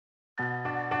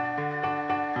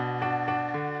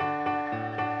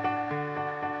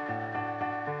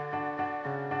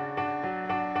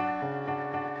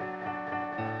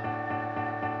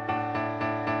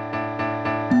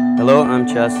Hello, I'm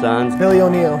Chaz Sands. Billy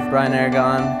O'Neill. Brian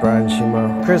Aragon. Brian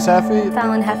Shimo. Chris Heffy.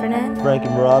 Fallon Heffernan. Frankie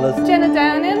Morales. Jenna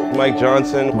and Mike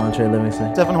Johnson. Montre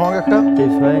Livingston. Stephen Hongerka.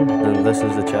 Steve Swain. And this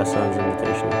is the Chaz Sands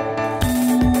Invitational.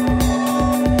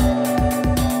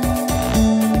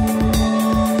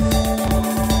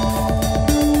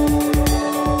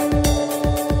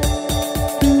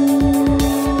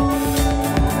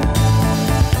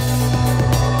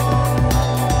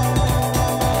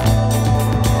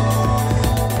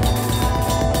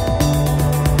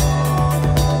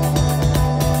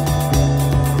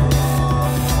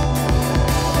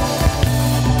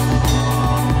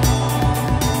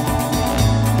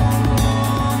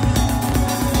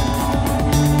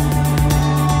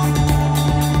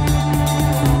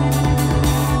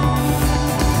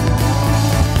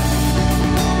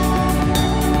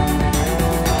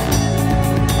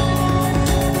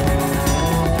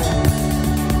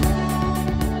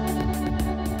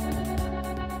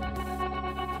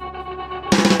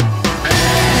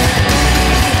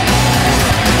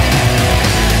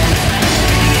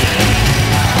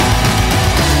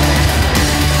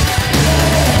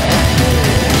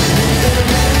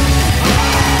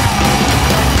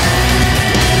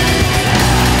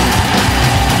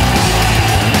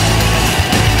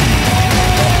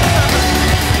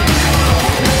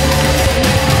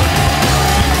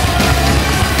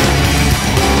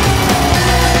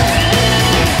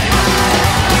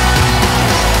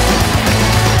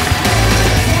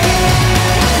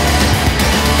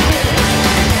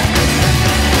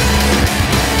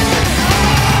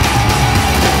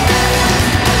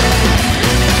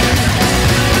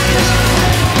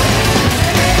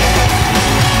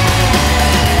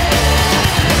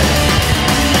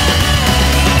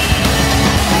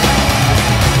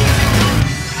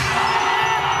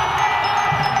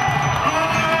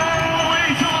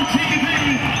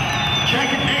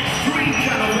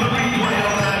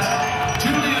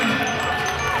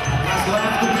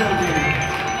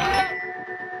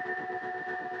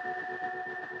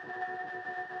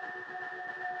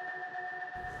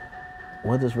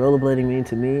 What does rollerblading mean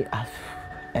to me?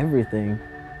 Everything.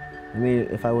 I mean,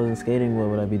 if I wasn't skating, what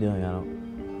would I be doing? I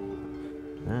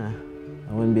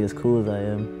wouldn't be as cool as I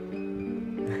am.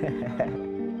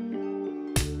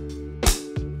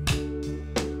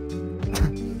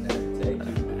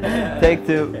 Take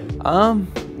two.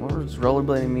 What does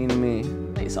rollerblading mean to me?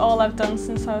 It's all I've done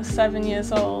since I was 7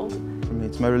 years old. For me,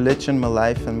 it's my religion, my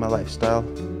life, and my lifestyle.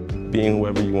 Being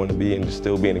whoever you want to be and just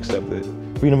still being accepted.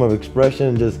 Freedom of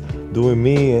expression, just doing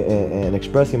me and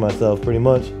expressing myself pretty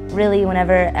much. Really,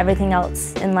 whenever everything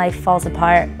else in life falls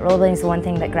apart, rollerblading is the one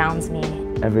thing that grounds me.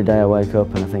 Every day I wake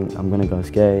up and I think I'm gonna go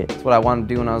skate. It's what I wanted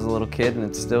to do when I was a little kid, and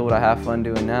it's still what I have fun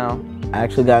doing now. I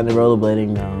actually got into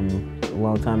rollerblading a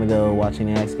long time ago,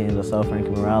 watching the X Games. I saw Frankie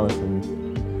Morales,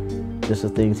 and just the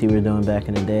things he was doing back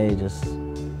in the day just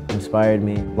inspired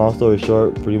me. Long story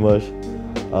short, pretty much,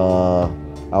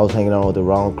 I was hanging out with the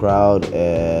wrong crowd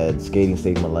and skating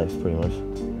saved my life, pretty much.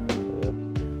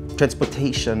 Yeah.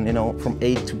 Transportation, you know, from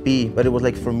A to B, but it was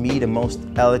like for me the most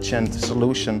elegant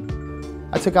solution.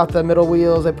 I took out the middle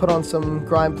wheels, I put on some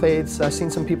grind plates, I've seen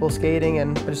some people skating,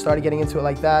 and I just started getting into it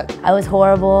like that. I was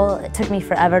horrible. It took me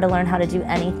forever to learn how to do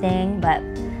anything, but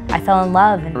I fell in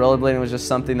love. Rollerblading was just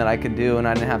something that I could do, and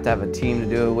I didn't have to have a team to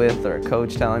do it with or a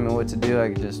coach telling me what to do. I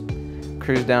could just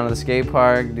cruise down to the skate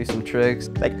park, do some tricks.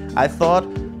 Like, I thought,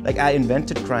 like, I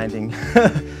invented grinding.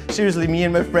 Seriously, me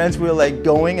and my friends, we were like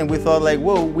going and we thought like,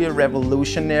 whoa, we're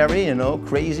revolutionary, you know,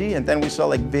 crazy. And then we saw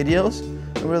like videos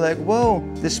and we're like, whoa,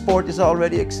 this sport is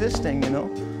already existing, you know.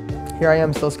 Here I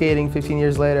am still skating 15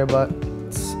 years later, but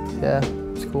it's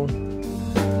cool.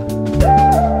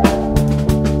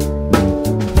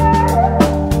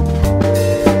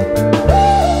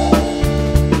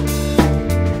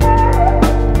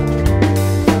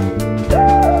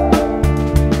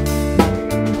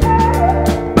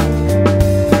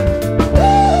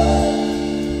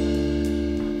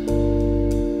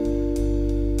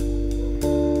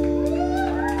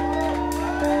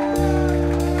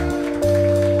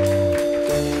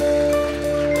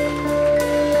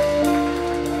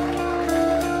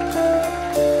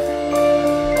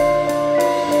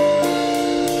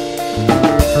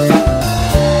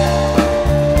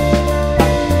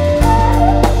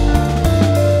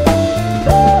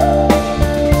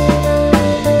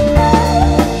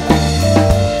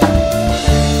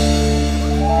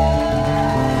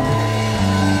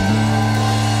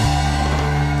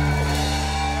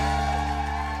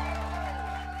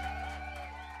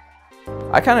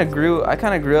 I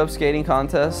kind of grew up skating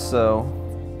contests, so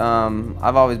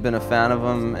I've always been a fan of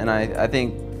them, and I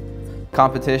think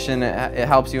Competition, it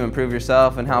helps you improve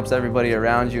yourself and helps everybody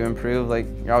around you improve. Like,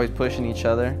 you're always pushing each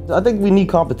other. I think we need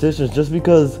competitions just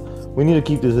because we need to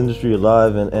keep this industry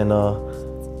alive, and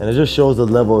it just shows the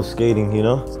level of skating, you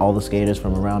know? All the skaters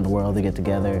from around the world, they get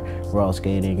together, we're all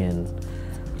skating, and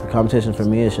the competition for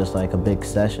me is just like a big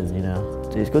session, you know?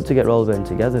 It's good to get rollerblading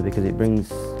together because it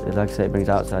brings, like I say, it brings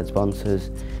outside sponsors,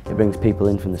 it brings people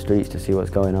in from the streets to see what's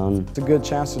going on. It's a good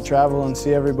chance to travel and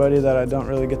see everybody that I don't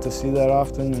really get to see that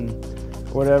often and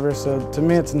whatever, so to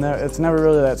me it's never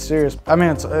really that serious. I mean,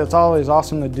 it's always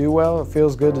awesome to do well, it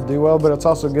feels good to do well, but it's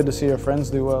also good to see your friends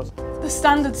do well. The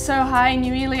standard's so high and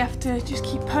you really have to just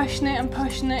keep pushing it and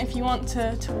pushing it if you want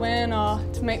to win or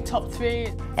to make top 3.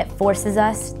 It forces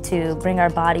us to bring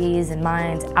our bodies and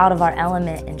minds out of our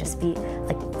element and just be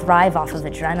like thrive off of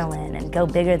adrenaline and go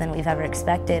bigger than we've ever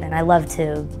expected. And I love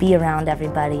to be around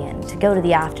everybody and to go to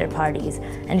the after parties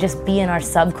and just be in our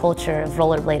subculture of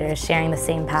rollerbladers sharing the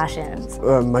same passions.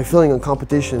 My feeling on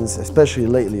competitions, especially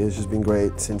lately, has just been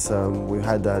great since we've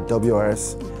had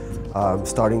WRS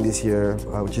starting this year,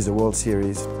 which is a World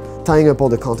Series. Tying up all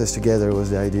the contests together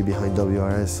was the idea behind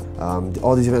WRS.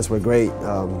 All these events were great.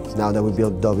 Now that we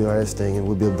built the WRS thing and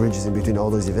we build bridges in between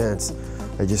all those events,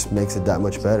 it just makes it that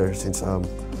much better since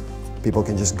people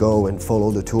can just go and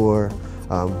follow the tour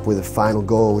with a final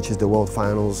goal, which is the World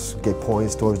Finals, get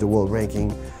points towards the world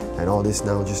ranking, and all this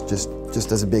now just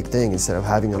as a big thing instead of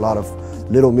having a lot of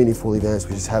little meaningful events.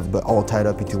 We just have it all tied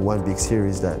up into one big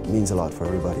series that means a lot for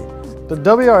everybody. The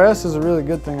WRS is a really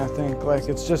good thing, I think. Like,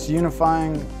 it's just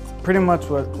unifying pretty much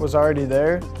what was already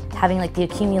there. Having like the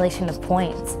accumulation of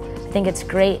points, I think it's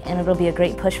great and it'll be a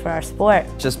great push for our sport.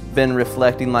 Just been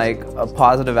reflecting like a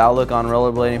positive outlook on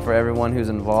rollerblading for everyone who's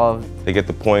involved. They get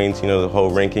the points, you know, the whole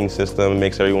ranking system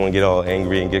makes everyone get all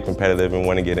angry and get competitive and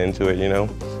want to get into it, you know?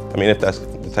 I mean, if that's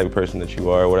the type of person that you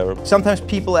are or whatever. Sometimes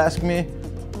people ask me,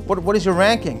 what is your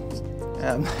ranking? And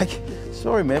I'm like,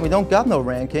 sorry man, we don't got no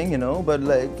ranking, you know, but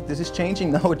like this is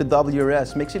changing now with the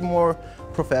WRS. Makes it more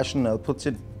professional, puts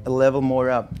it a level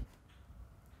more up.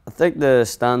 I think the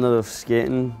standard of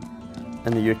skating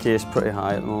in the UK is pretty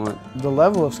high at the moment. The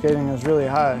level of skating is really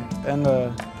high, and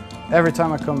every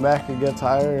time I come back it gets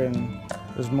higher, and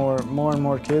there's more and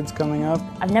more kids coming up.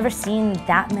 I've never seen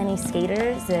that many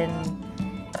skaters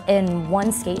in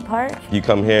one skate park. You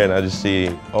come here and I just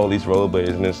see all these rollerblades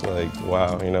and it's like,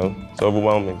 wow, you know, it's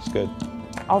overwhelming, it's good.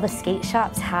 All the skate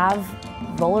shops have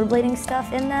rollerblading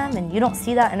stuff in them, and you don't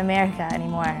see that in America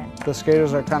anymore. The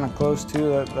skaters are kind of close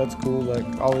too, that's cool, like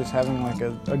always having like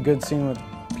a good scene with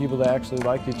people that actually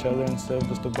like each other instead of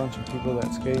just a bunch of people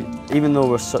that skate. Even though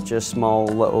we're such a small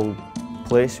little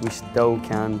place, we still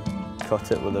can cut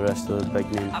it with the rest of the big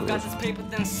name players. I've got this paper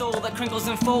thin soul that crinkles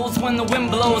and folds when the wind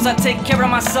blows. I take care of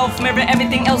myself, mirror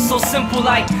everything else so simple,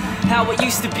 like how it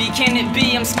used to be. Can it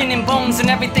be? I'm skin and bones and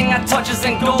everything I touch is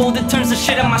in gold. It turns the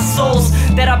shit in my souls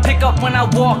that I pick up when I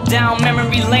walk down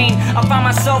memory lane. I find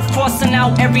myself crossing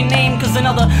out every name cause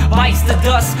another bites the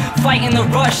dust. Fighting the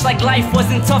rush like life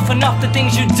wasn't tough enough. The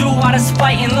things you do out of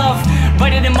spite and love.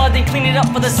 Write it in mud and clean it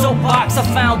up for the soapbox. I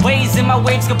found ways in my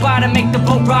waves goodbye to make the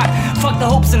boat rock. Fuck the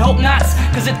hopes and hope nots,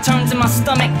 cause it turns in my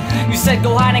stomach. You said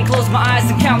go hide and close my eyes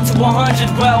and count to 100.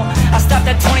 Well, I stopped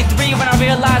at 23 when I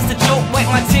realized the joke.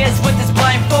 Wiped my tears with this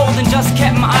blindfold and just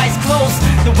kept my eyes closed.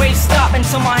 The waves stop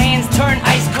until my hands turn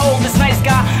ice cold. This nice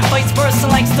guy vice versa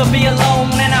likes to be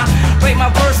alone, and I write my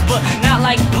verse but not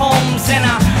like poems, and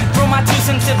I throw my 2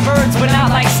 cents at birds but not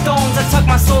like stones. I tuck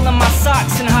my soul in my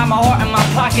socks and hide my heart in my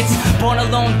pockets. Born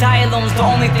alone, die alone's the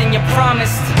only thing you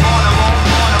promised.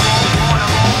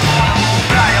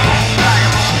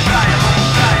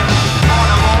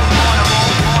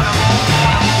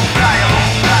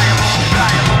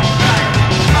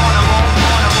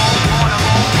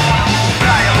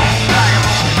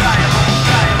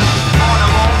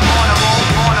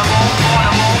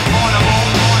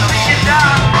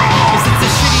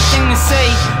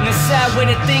 Way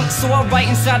to think, so I write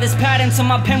inside this pad until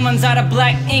my pen runs out of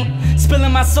black ink.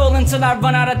 Spilling my soul until I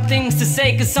run out of things to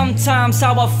say, cause sometimes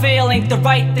how I feel ain't the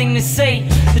right thing to say.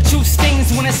 The truth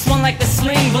stings when it's swung like a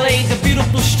sling blade. The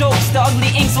beautiful strokes, the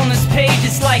ugly inks on this page.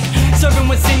 It's like serving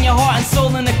what's in your heart and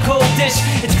soul in a cold dish.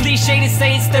 It's cliche to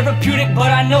say it's therapeutic,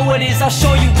 but I know it is. I'll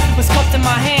show you what's cupped in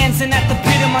my hands and at the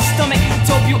pit of my stomach,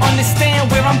 to hope you understand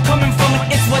where I'm coming from.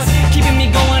 It's what's keeping me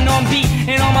going on beat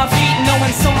and on my feet,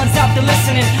 knowing someone's out there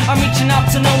listening. I'm reaching out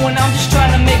to no one, I'm just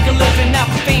trying to make a living, not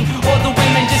for fame or the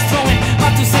women, just throwing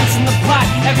my 2 cents in the pot.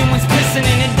 Everyone's pissing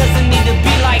and it doesn't need to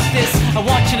be like this. I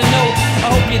want you to know, I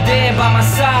hope you're there by my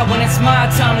side when it's my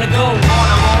time to go.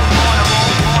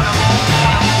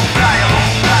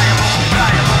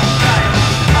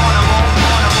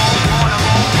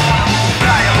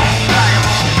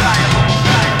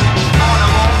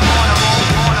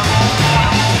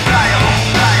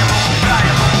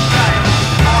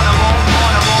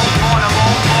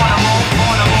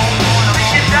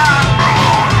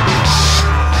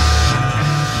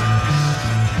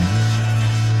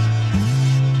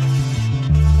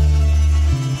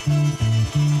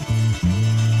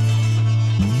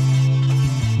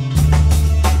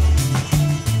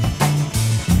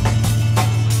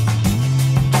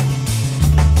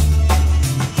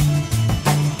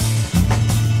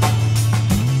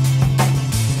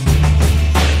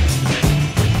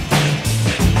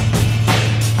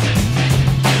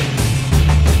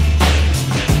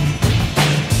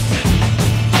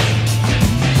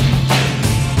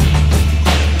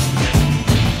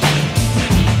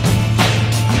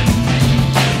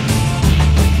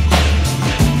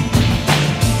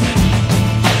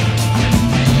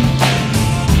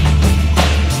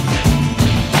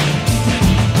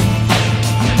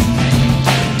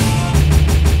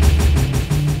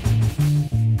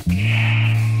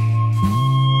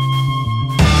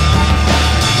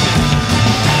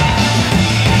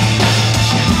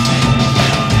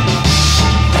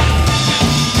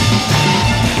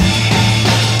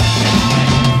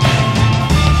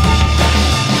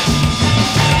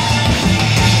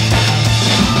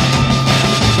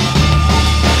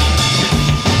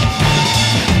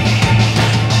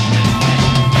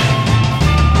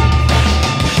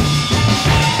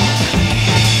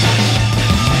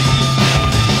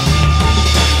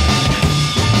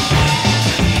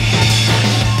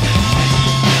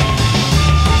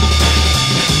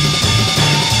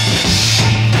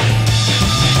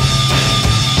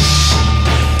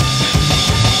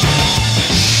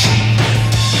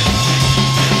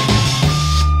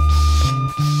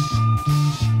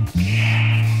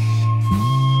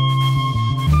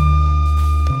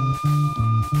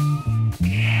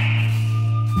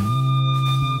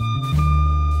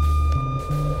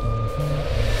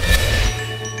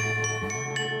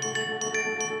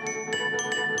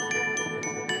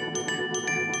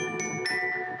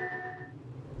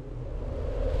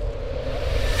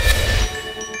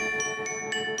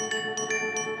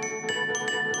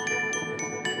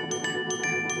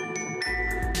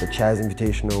 The Chaz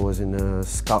Invitational was in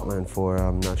Scotland for,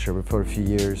 I'm not sure, for a few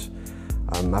years.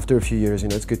 After a few years, you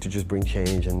know, it's good to just bring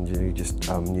change and just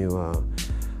new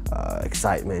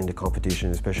excitement in the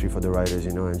competition, especially for the riders,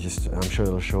 you know, and just, I'm sure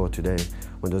it'll show today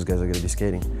when those guys are going to be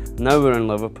skating. Now we're in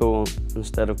Liverpool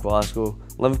instead of Glasgow.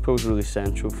 Liverpool's really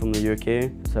central from the UK.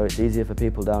 So it's easier for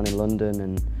people down in London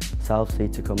and South Sea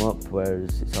to come up,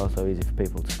 whereas it's also easy for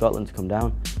people to Scotland to come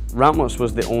down. Rampworx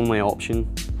was the only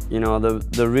option. You know,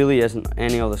 there really isn't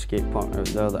any other skate park out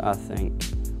there that I think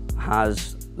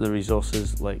has the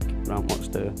resources like Rampworx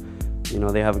do. You know,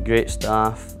 they have a great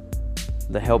staff.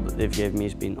 The help that they've given me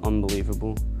has been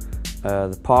unbelievable.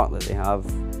 The park that they have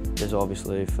is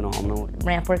obviously phenomenal.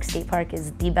 Rampworx Skate Park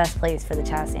is the best place for the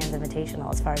Chaz Sands Invitational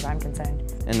as far as I'm concerned.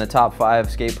 In the top 5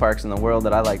 skate parks in the world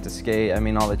that I like to skate, I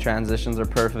mean, all the transitions are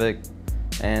perfect.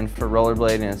 And for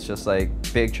rollerblading, it's just like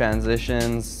big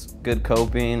transitions, good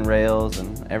coping, rails,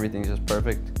 and everything's just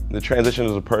perfect. The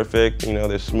transitions are perfect, you know,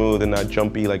 they're smooth and not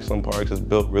jumpy like some parks. It's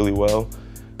built really well.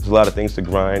 There's a lot of things to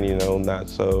grind, you know, not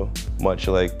so much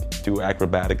like do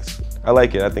acrobatics. I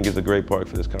like it. I think it's a great park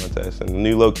for this contest. And the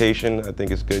new location, I think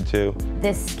it's good too.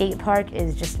 This skate park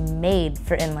is just made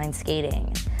for inline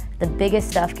skating. The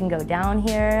biggest stuff can go down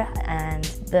here, and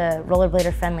the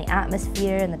rollerblader-friendly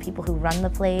atmosphere and the people who run the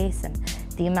place and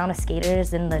the amount of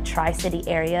skaters in the Tri-City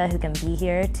area who can be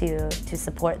here to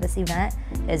support this event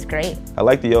is great. I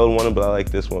like the old one, but I like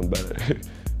this one better.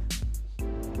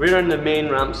 We're in the main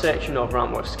ramp section of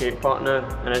Rampworx Skate Park now,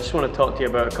 and I just want to talk to you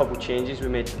about a couple changes we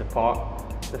made to the park.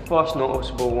 The first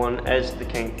noticeable one is the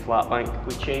kink flat bank.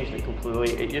 We changed it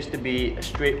completely. It used to be a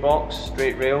straight box,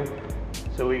 straight rail,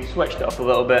 so we switched it up a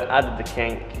little bit, added the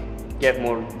kink, give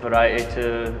more variety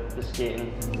to the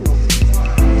skating.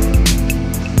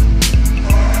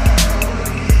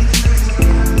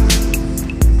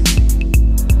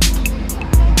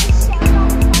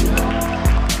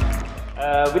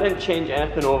 We didn't change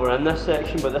anything over in this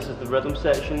section, but this is the rhythm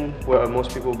section where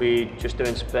most people will be just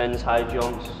doing spins, high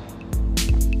jumps.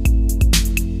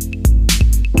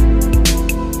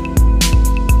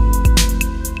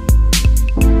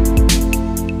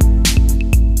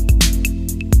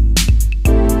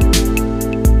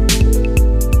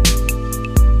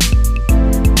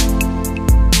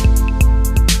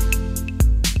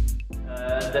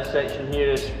 This section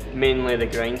here is mainly the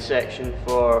grind section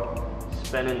for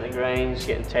spinning the grinds,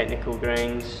 getting technical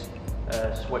grinds,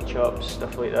 switch ups,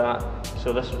 stuff like that.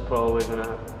 So this is probably going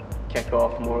to kick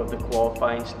off more of the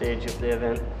qualifying stage of the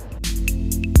event.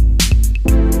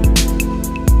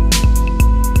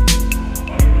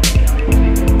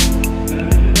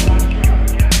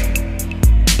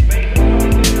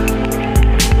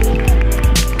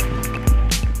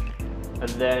 And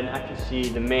then I can see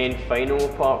the main final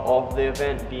part of the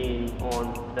event being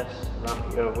on this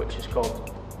ramp here, which is called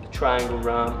triangle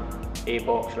ramp,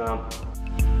 A-box ramp.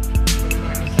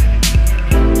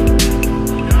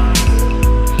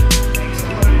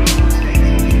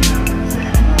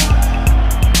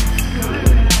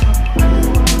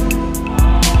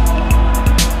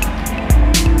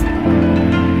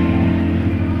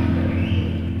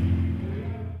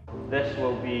 This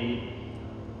will be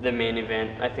the main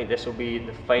event. I think this will be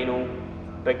the final,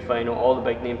 big final. All the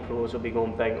big name pros will be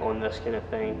going big on this kind of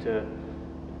thing to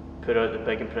put out the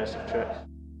big impressive tricks.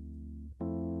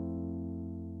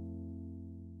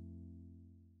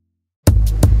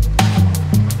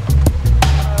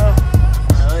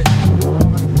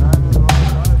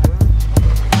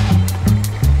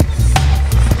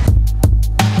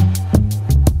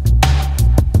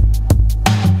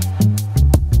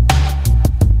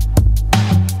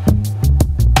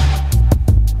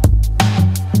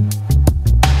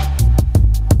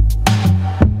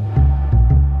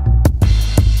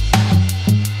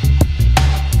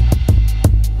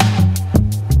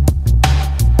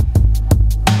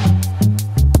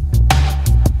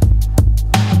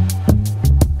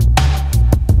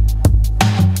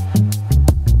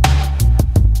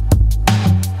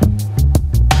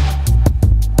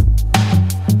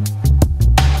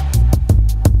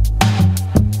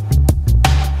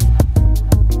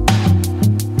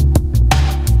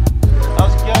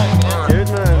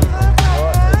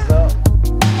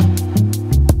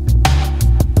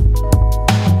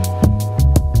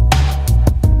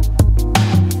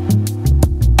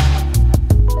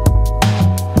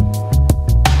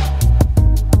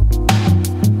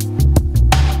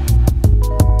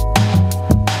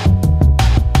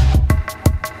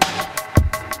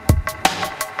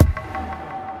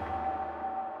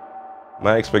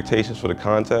 My expectations for the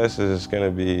contest is going to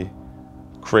be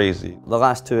crazy. The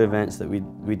last 2 events that we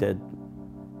did,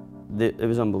 it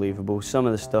was unbelievable. Some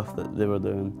of the stuff that they were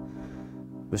doing,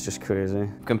 was just crazy.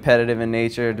 Competitive in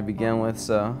nature to begin with,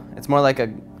 so it's more like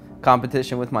a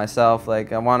competition with myself.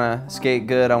 Like, I want to skate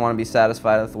good, I want to be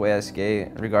satisfied with the way I skate,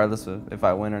 regardless of if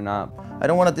I win or not. I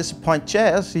don't want to disappoint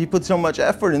Chaz. He put so much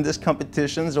effort in this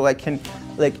competition, so I can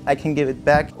give it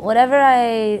back. Whatever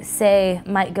I say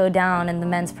might go down in the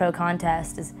men's pro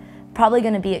contest is probably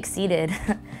going to be exceeded.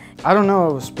 I don't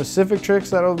know specific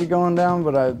tricks that will be going down,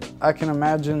 but I can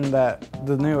imagine that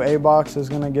the new A-box is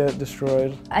going to get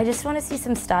destroyed. I just want to see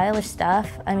some stylish stuff.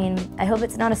 I mean, I hope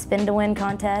it's not a spin-to-win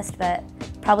contest, but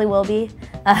probably will be.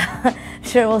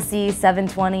 Sure, we'll see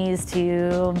 720s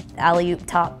to alley-oop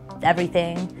top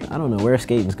everything. I don't know where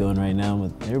skating's going right now,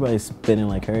 but everybody's spinning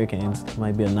like hurricanes.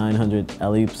 Might be a 900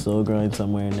 alley-oop soul grind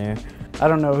somewhere in there. I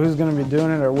don't know who's going to be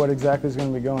doing it or what exactly is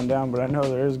going to be going down, but I know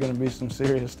there is going to be some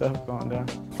serious stuff going down.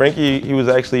 Frankie, he was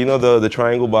actually, you know, the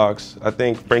triangle box. I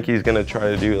think Frankie's going to try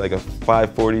to do like a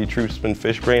 540 true spin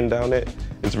fish brain down it.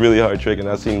 It's a really hard trick, and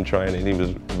I've seen him trying it, and he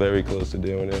was very close to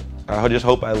doing it. I just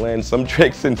hope I land some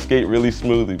tricks and skate really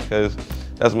smoothly, because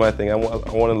that's my thing. I want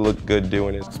to look good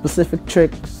doing it. Specific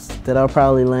tricks that I'll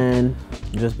probably land,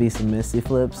 just be some misty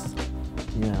flips.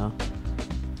 You know,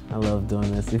 I love doing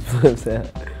misty flips.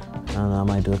 I don't know, I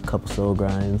might do a couple soul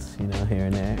grinds, you know, here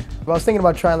and there. I was thinking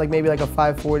about trying like maybe like a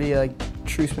 540 like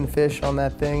true spin fish on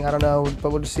that thing. I don't know,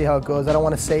 but we'll just see how it goes. I don't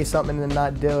want to say something and then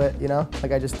not do it, you know,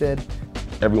 like I just did.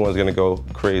 Everyone's gonna go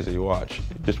crazy. Watch,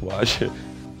 just watch it.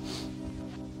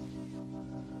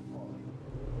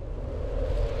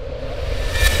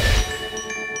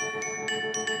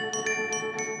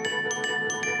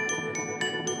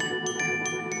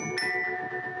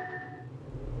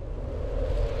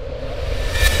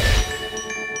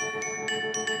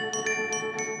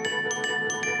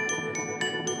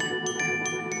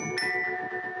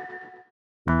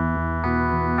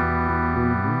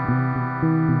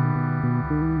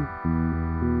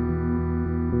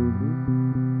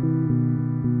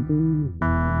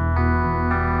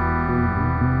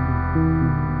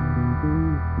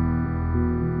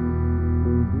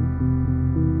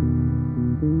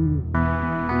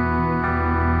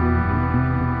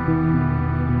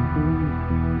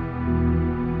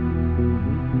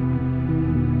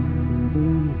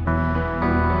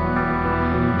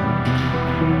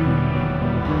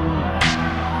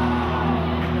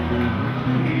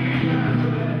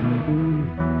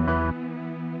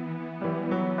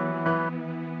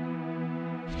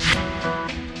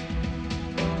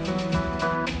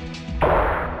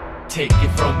 Take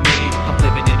it from me, I'm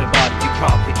living in a body you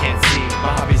probably can't see.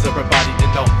 My hobbies are a body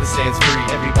that know that stands free.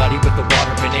 Everybody with the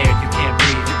water and air you can't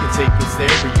breathe. You can take what's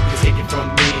there, or you can take it from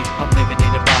me. I'm living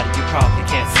in a body you probably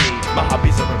can't see. My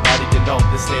hobbies are a body that know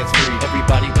that stands free.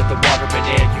 Everybody with the water and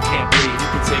air you can't breathe. You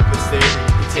can take what's there, or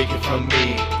you can take it from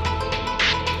me.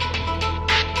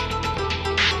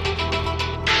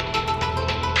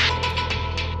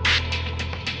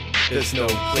 There's no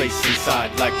place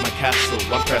inside like my castle.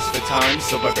 I'm pressed for time,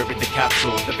 so I buried the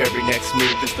capsule. The very next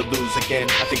move is to lose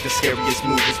again. I think the scariest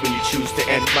move is when you choose to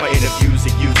end. My interviews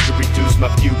are used to reduce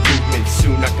my few movements.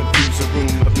 Soon I confuse a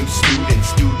room of new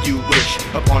students. Do you wish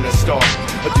upon a star?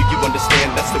 Or do you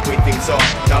understand that's the way things are?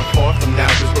 Not far from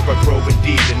now is where I grow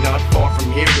indeed. And not far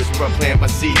from here is where I plant my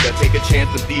seed. I take a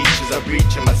chance with each as I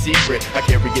reach in my secret. I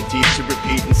carry it deep to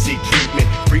repeat and seek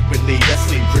treatment. Frequently I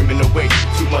sleep dreaming away.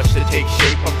 Too much to take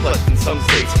shape, I'm plugged in some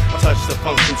states. I touch the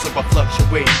function so I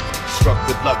fluctuate. Struck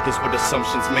with luck is what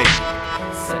assumptions make.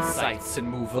 Set sights and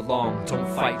move along. Don't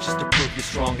fight just to prove you're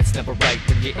strong. It's never right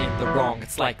when you're in the wrong.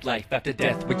 It's like life after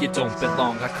death where you don't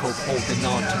belong. I cope holding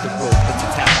on to the rope that's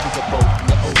attached to the boat. In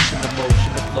the ocean, the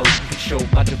motion of flow. You can show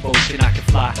my devotion. I can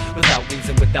fly without wings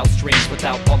and without strings.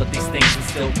 Without all of these things and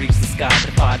still reach the sky.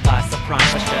 Defy lies,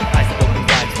 surprise. I shed eyes that open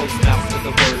wide. Close mouths to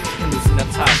the word. And loosen up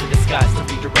ties in disguise to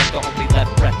redirect the only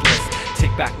left breathless.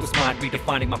 Take back was mine,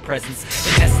 redefining my presence.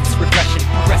 In essence, regression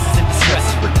progresses in distress.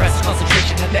 Repressed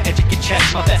concentration at the edge of your chest.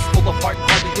 My vest full of heart,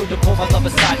 hardly room to pull my love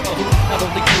aside. For who? Not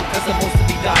only you, cause I'm most to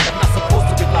be died. I'm not supposed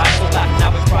to rely, so laugh now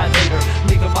and cry later.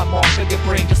 Leaving my mark on your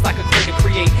brain just like a crate to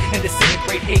create. And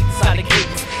disintegrate hate inside a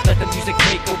cadence. Let the music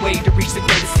make a way to reach the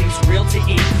greatest. Seems real to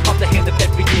eat. Off the hand of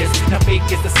bed for years. Now fake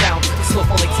is the sound, the slow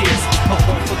falling tears. I'm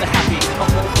home for the happy,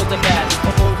 I'm home for the bad.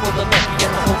 I'm home for the lucky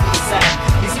and I'm home for the sad.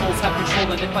 These souls have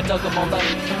control, and if I dug them all up,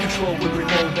 control would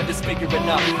remold and disfigure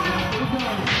enough.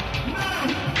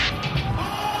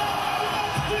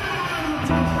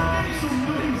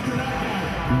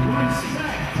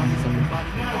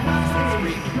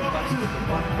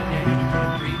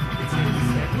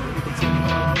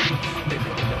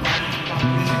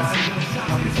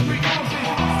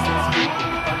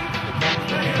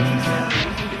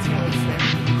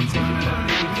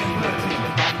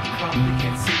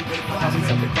 Can't see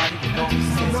everybody with all the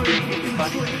sense free.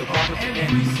 Everybody with the water and then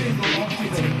you can take one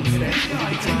step, you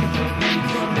can take it from me.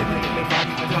 Living in the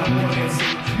body with all the can't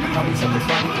see. My hobbies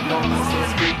everybody with all the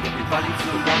sense free. Everybody with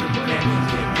the water and then you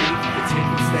can breathe. You can take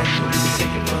one step, you can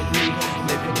take it from me.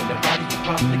 Living in the body you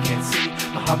probably can't see.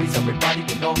 My hobbies everybody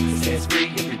with all the sense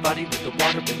free. Everybody with the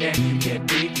water and then you can't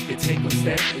breathe. You can take one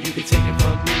step, you can take it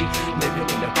from me. Living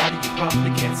in the body you probably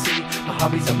can't see. My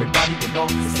hobbies everybody with all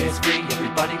the sense free.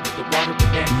 Everybody with the water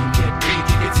and then you can't breathe.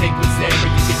 You can take what's there, or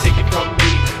you can take it from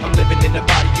me. I'm living in the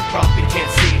body you probably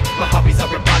can't see. My hobbies are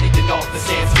embodied in all the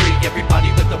sands free. Everybody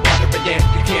with the water and then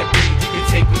you can't breathe. You can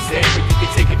take what's there, or you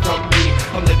can take it from me.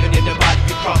 I'm living in the body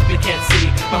you probably can't see.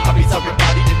 My hobbies are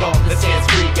embodied in all the sands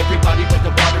free. Everybody with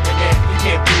the water and then you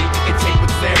can't breathe. You can take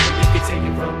what's there, or you can take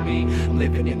it from me. I'm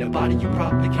living in the body you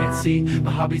probably can't see.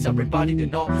 My hobbies are embodied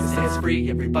in all the sands free.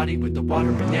 Everybody with the water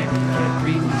and then you can't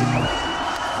breathe.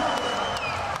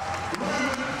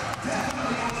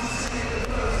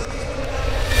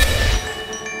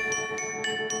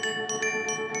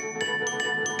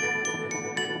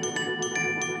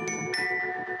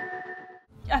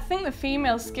 I think the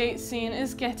female skate scene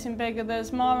is getting bigger.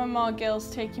 There's more and more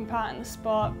girls taking part in the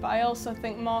sport, but I also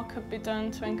think more could be done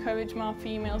to encourage more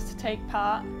females to take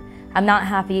part. I'm not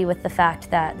happy with the fact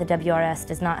that the WRS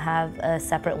does not have a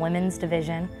separate women's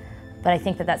division, but I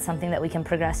think that that's something that we can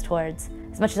progress towards.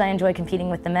 As much as I enjoy competing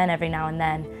with the men every now and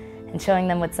then and showing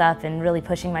them what's up and really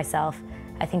pushing myself,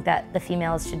 I think that the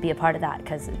females should be a part of that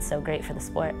because it's so great for the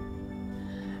sport.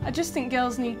 I just think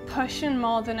girls need pushing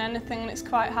more than anything, and it's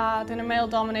quite hard in a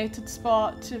male-dominated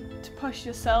sport to push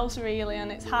yourselves really,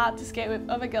 and it's hard to skate with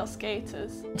other girl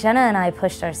skaters. Jenna and I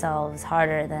pushed ourselves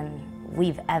harder than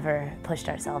we've ever pushed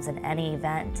ourselves in any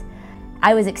event.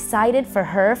 I was excited for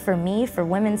her, for me, for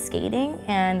women's skating,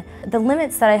 and the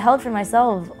limits that I held for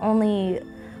myself only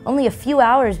a few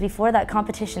hours before that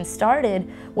competition started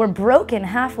were broken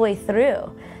halfway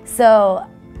through. So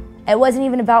it wasn't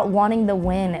even about wanting the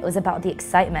win, it was about the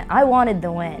excitement. I wanted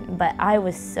the win, but I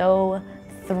was so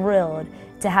thrilled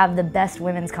to have the best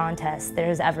women's contest there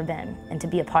has ever been and to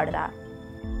be a part of that.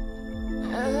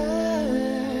 I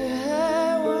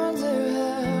wonder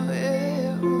how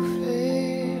it will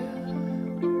feel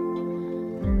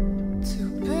to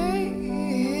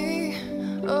be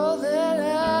all that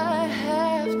I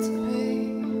have to be.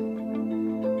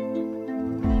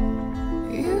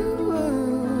 You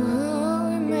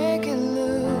make it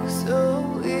look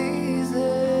so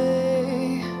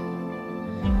easy,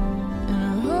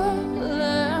 and all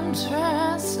I'm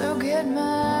trying to get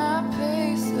my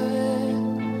pace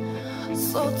with.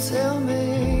 So tell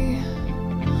me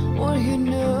what you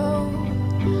know.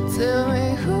 Tell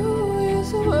me who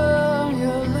is the one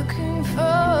you're looking for.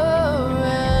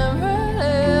 I'm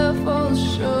ready for the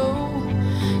show.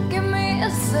 Give me a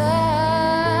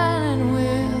sign and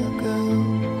we'll go.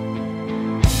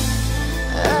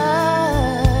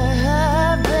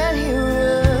 I've been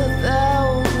here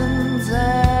 1,000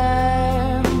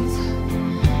 times,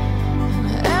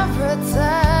 and every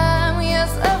time,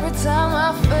 yes, every time I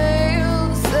fail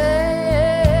the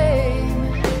same.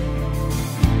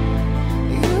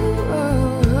 You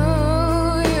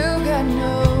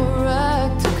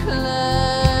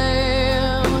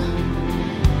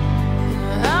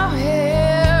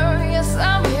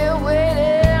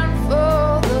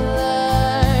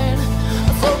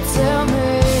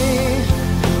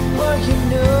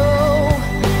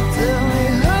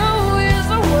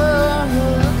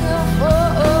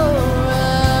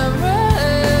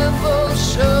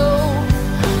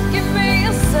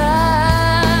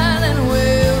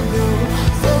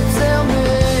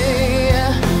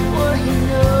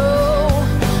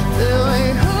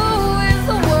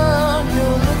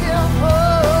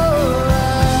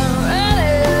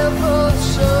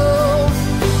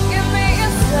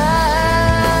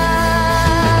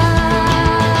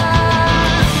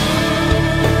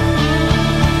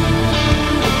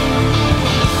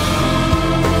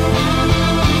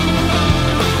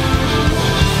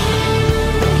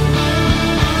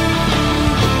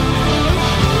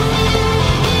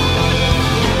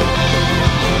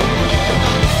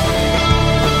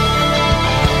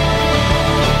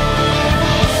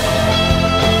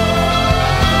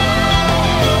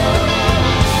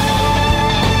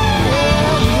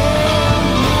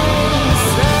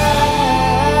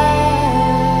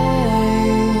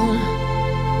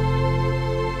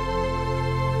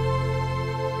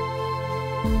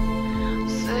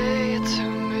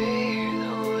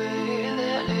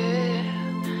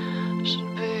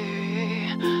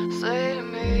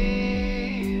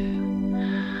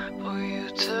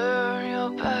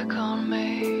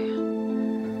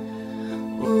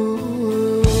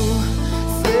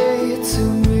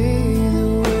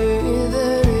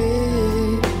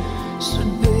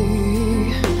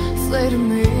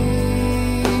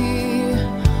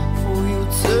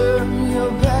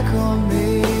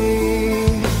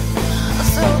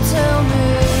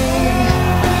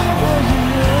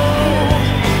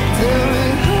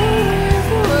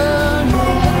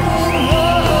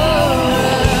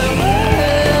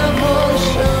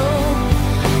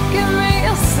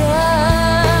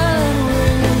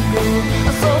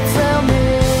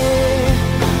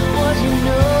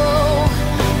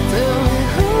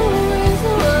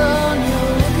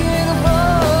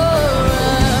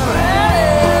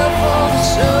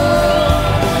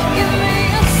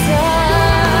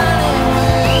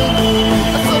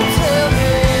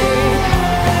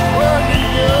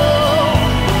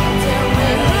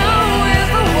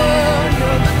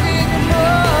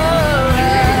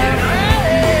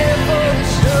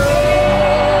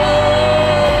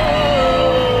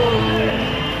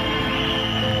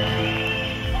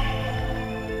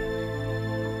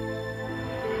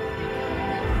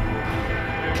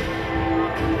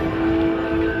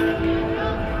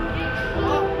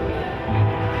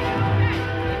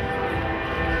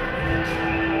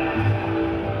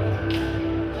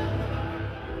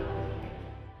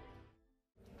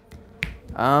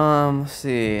Let's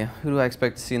see. Who do I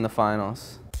expect to see in the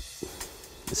finals?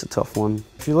 It's a tough one.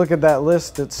 If you look at that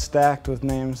list, it's stacked with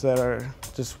names that are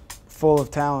just full of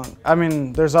talent. I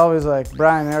mean, there's always like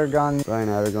Brian Aragon. Brian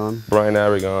Aragon. Brian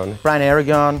Aragon. Brian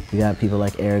Aragon. You got people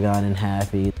like Aragon and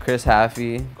Haffey. Chris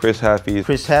Haffey. Chris Haffey.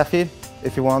 Chris Haffey,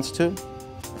 if he wants to.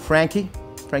 Frankie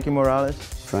Morales.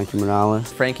 Frankie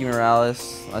Morales. Frankie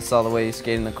Morales. I saw the way he's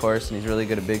skating the course, and he's really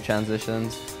good at big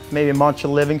transitions. Maybe Montre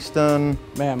Livingston.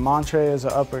 Man, Montre is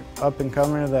an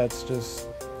up-and-comer that's just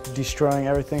destroying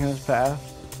everything in his path.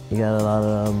 You got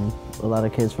a lot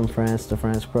of kids from France, the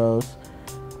France pros.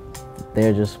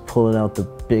 They're just pulling out the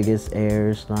biggest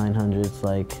airs, 900s,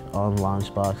 like on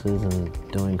launch boxes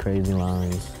and doing crazy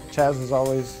lines. Chaz is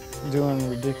always doing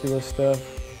ridiculous stuff.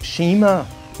 Shima.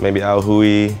 Maybe Al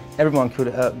Hui. Everyone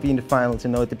could be in the finals,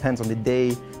 you know, it depends on the day.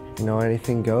 You know,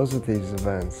 anything goes with these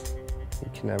events. You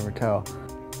can never tell.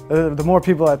 The more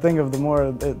people I think of, the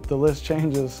more the list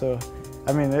changes, so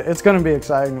I mean, it's going to be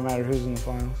exciting no matter who's in the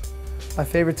finals. My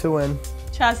favorite to win.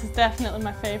 Chaz is definitely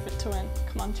my favourite to win.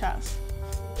 Come on, Chaz.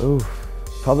 Ooh,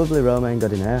 probably Romain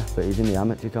Godinez, but he's in the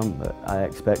amateur comp, but I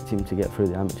expect him to get through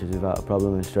the amateurs without a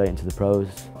problem and straight into the pros.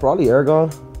 Probably Aragon,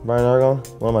 Brian Aragon,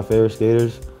 one of my favorite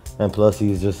skaters. And plus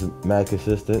he's just mad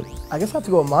consistent. I guess I have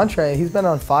to go with Montre. He's been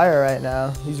on fire right now.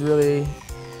 He's really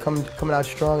coming out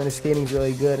strong, and his skating's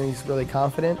really good, and he's really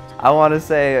confident. I want to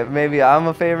say maybe I'm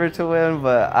a favorite to win,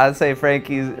 but I'd say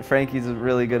Frankie's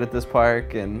really good at this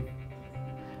park, and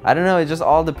I don't know, it just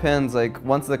all depends. Like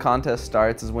once the contest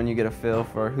starts is when you get a feel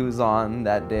for who's on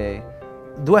that day.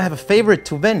 Do I have a favorite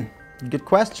to win? Good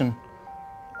question.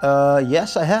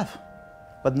 Yes, I have,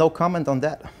 but no comment on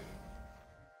that.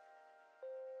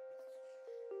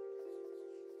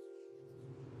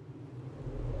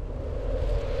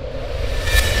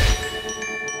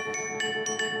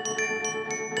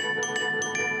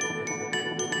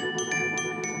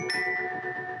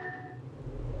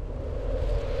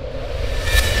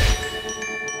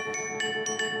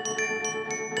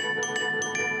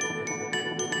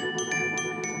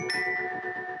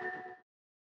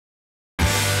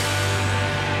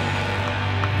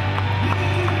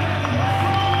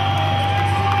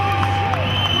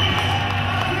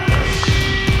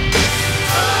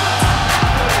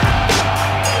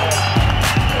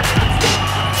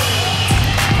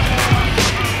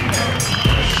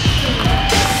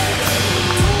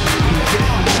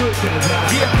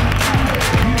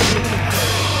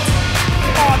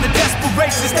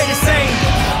 Stay the same.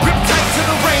 Grip tight to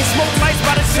the reins, smoke lights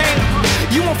by the chain.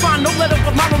 You won't find no leather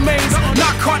but my remains.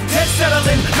 Not caught dead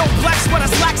settling. No black sweater,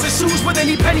 slacks, and shoes with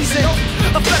any pennies in.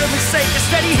 A veteran's sake, a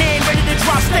steady hand ready to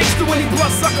drop stakes through any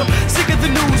bloodsucker. Sick of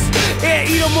the news. Yeah,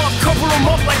 eat them up, cover them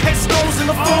up like headstones in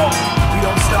the fall. We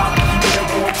don't stop, keep it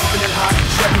warm, keeping it hot.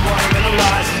 Everyone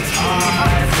analyze it.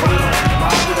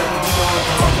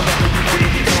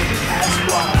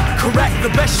 Correct, the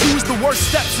best shoes, the worst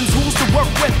steps and tools to work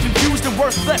with. Confused and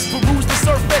worthless, peruse the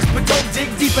surface, but don't dig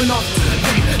deep enough.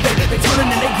 They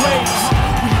turning in their graves.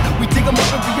 We dig them up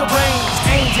and rearrange.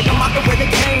 Aim, take them out the way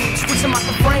they came. Switch them out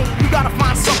the frame. You gotta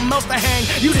find something else to hang.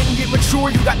 You didn't get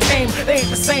mature, you got tame. They ain't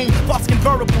the same, thoughts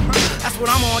convertible. That's what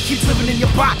I'm on, keep living in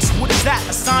your box. What is that,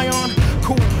 a scion?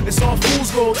 Cool, it's all fool's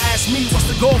gold. Ask me, what's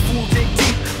the goal, fool? Dig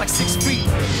deep, like 6 feet.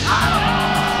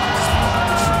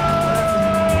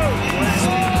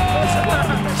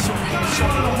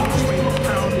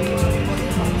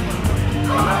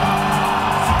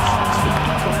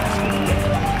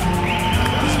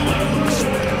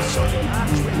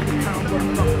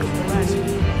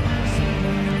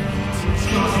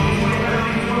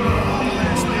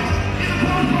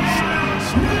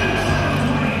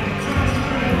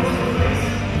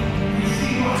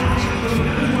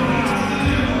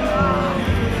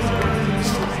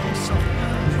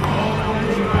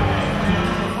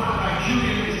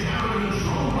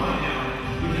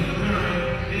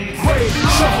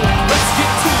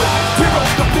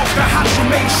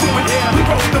 We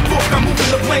wrote the book, I'm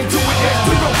moving the blame to it.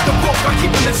 We wrote the book, I'm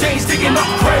keeping the chains, digging up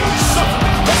graves. So,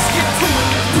 let's get to it.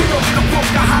 We wrote the book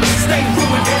on how to sustain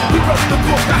ruin. We wrote the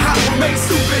book on how to remain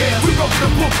stupid. We wrote the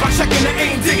book by checking the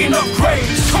aim, digging up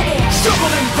graves. Come on,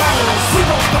 shoveling bones. We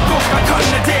wrote the book on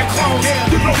cutting the damn clones.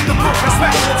 We wrote the book on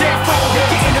smashing the damn phone.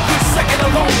 Getting a good second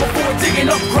alone before digging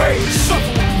up graves.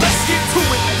 Shovel, let's get to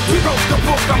it. We wrote the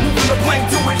book, I'm moving the blame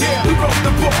to it. We wrote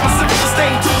the book, I'm sick of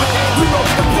sustain to it. We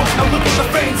wrote the book, now look at the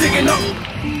fame digging up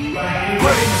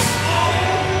graves.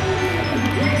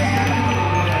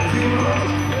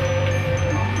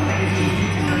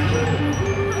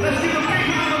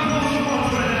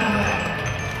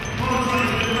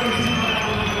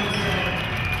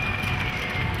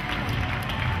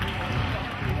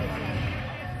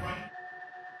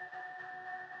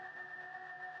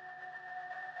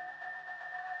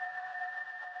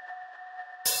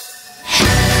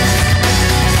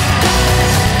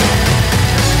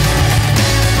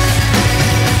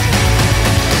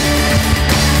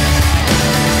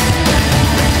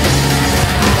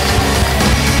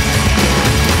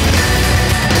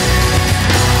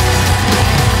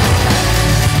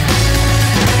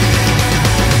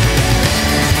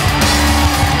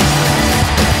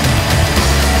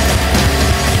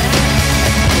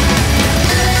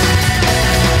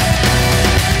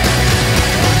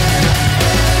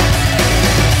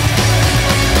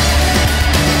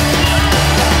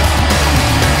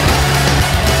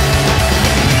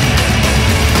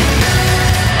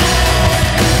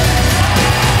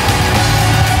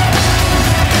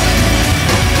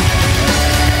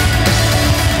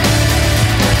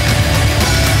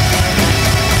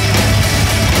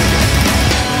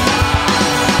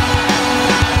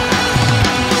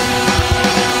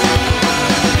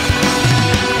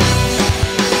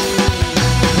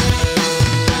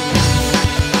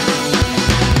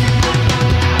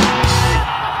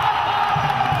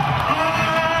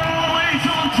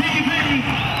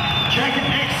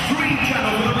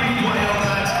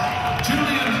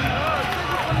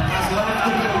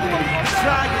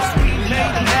 try your sweet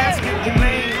name, the basket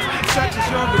remains. Such as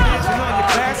your religion on your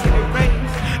basket it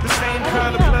rains. The same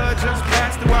color blood just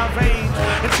passed through our veins.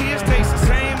 And tears taste the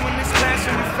same when it's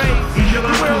clashing your face. The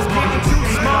world's getting too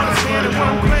small to stand in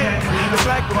one place. It's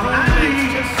like a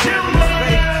roommates just sharing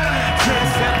space. Can't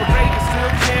separate and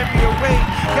still carry away.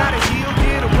 Gotta heal,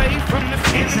 get away from the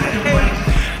fear of the hate.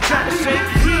 Try to shake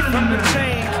free from the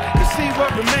change. To see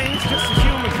what remains, just a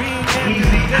human being end of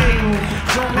the day.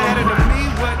 Don't matter to me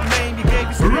what name you gave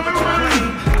your spiritual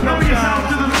claim. Close your eyes,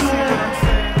 you see what I'm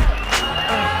saying.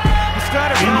 I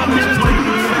started wrong, just to be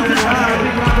so hard.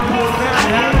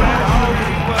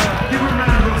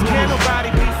 Can't nobody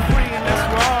be free unless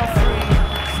we're all free.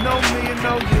 There's no me and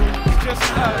no you, it's just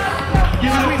us.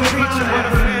 Sweet preacher, what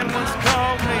a fan once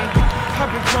called me. I've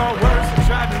been called worse and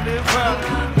tried to live up.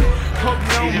 Hope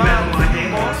you don't mind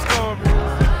more stories.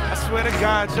 I swear to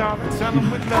God, y'all, I tell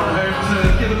them with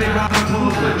love. Give a big round of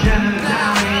applause for Jenna and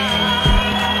Fallon.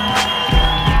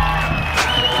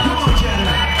 Come on,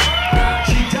 Jenna.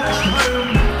 She dashed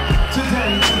home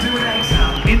today to do an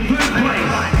exam in third place.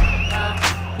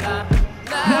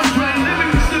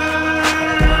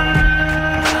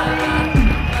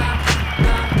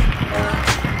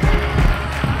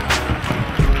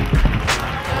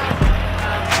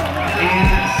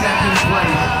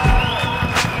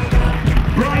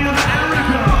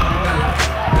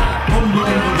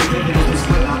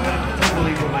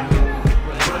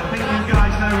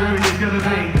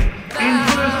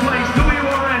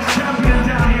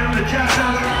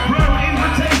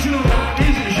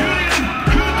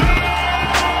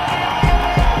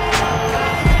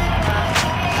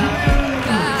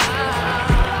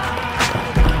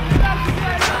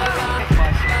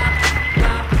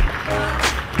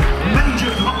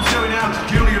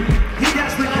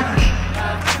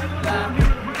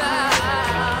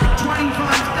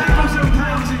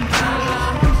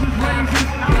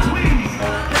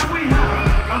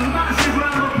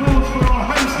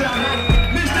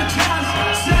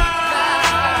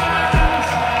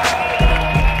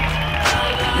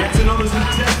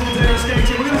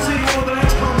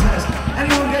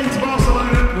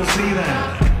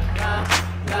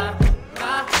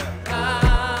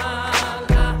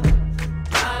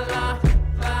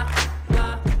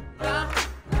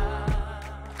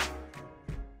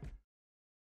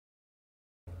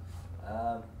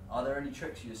 Are there any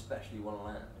tricks you especially want to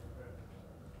learn?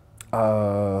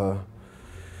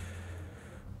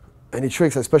 Any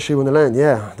tricks, especially when I land?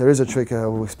 Yeah, there is a trick,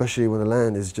 especially when I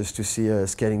land, is just to see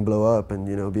skating blow up and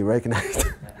be recognized.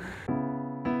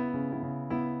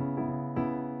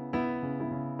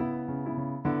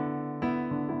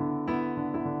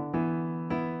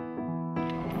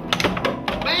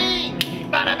 Bang!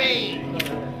 Bada bing!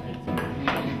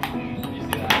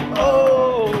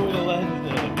 Oh, the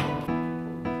landed it.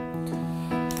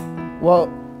 Well,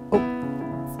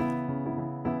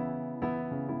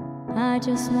 I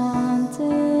just wanted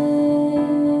you.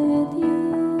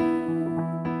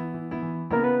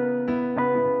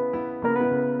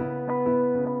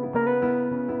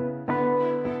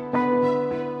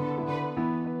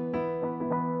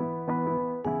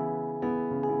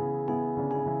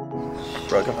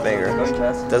 Broken finger.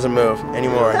 Doesn't move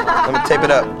anymore. Let me tape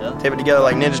it up. Tape it together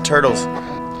like Ninja Turtles.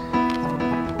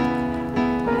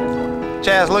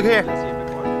 Chaz, look here.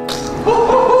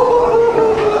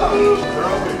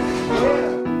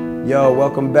 Yo,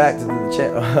 welcome back to the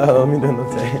chat. Let me do no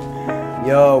tape.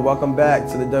 Yo, welcome back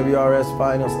to the WRS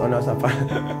finals. Oh no, it's not finals.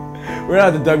 We're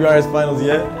not at the WRS finals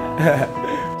yet.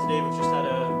 Today we just had a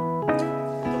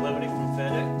delivery from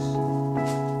FedEx.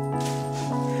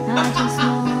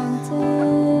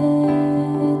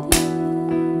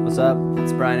 What's up?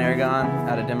 It's Brian Aragon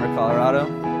out of Denver, Colorado.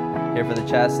 Here for the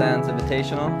Chaz Sands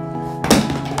Invitational.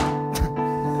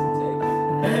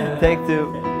 Take two.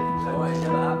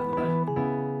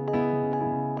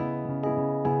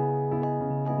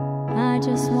 I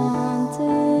just wanted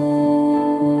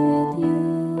you.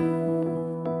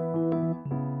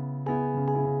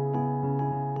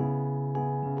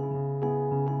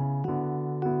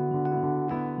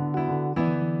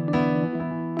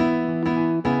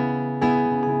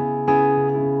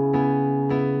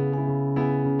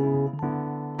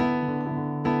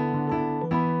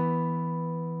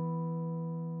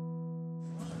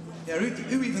 Yeah,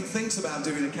 who even thinks about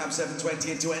doing a Cab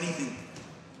 720 into anything?